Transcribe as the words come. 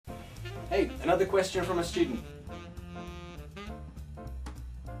Hey, another question from a student.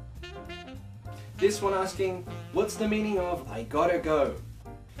 This one asking, what's the meaning of I gotta go?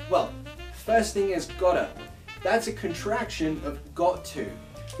 Well, first thing is gotta. That's a contraction of got to,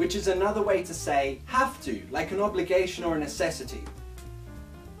 which is another way to say have to, like an obligation or a necessity.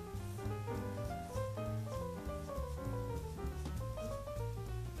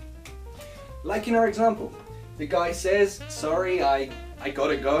 Like in our example, the guy says, sorry, I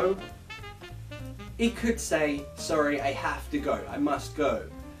gotta go. He could say, sorry, I have to go, I must go.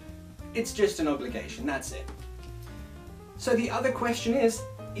 It's just an obligation, that's it. So the other question is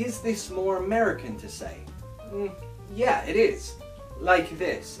this more American to say? Yeah, it is. Like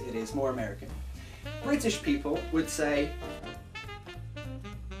this, it is more American. British people would say,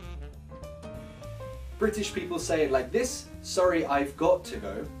 it like this, sorry, I've got to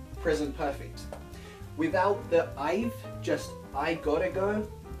go, present perfect. Without the I've, just I gotta go,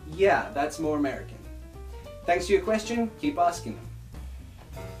 yeah, that's more American. Thanks for your question, keep asking them.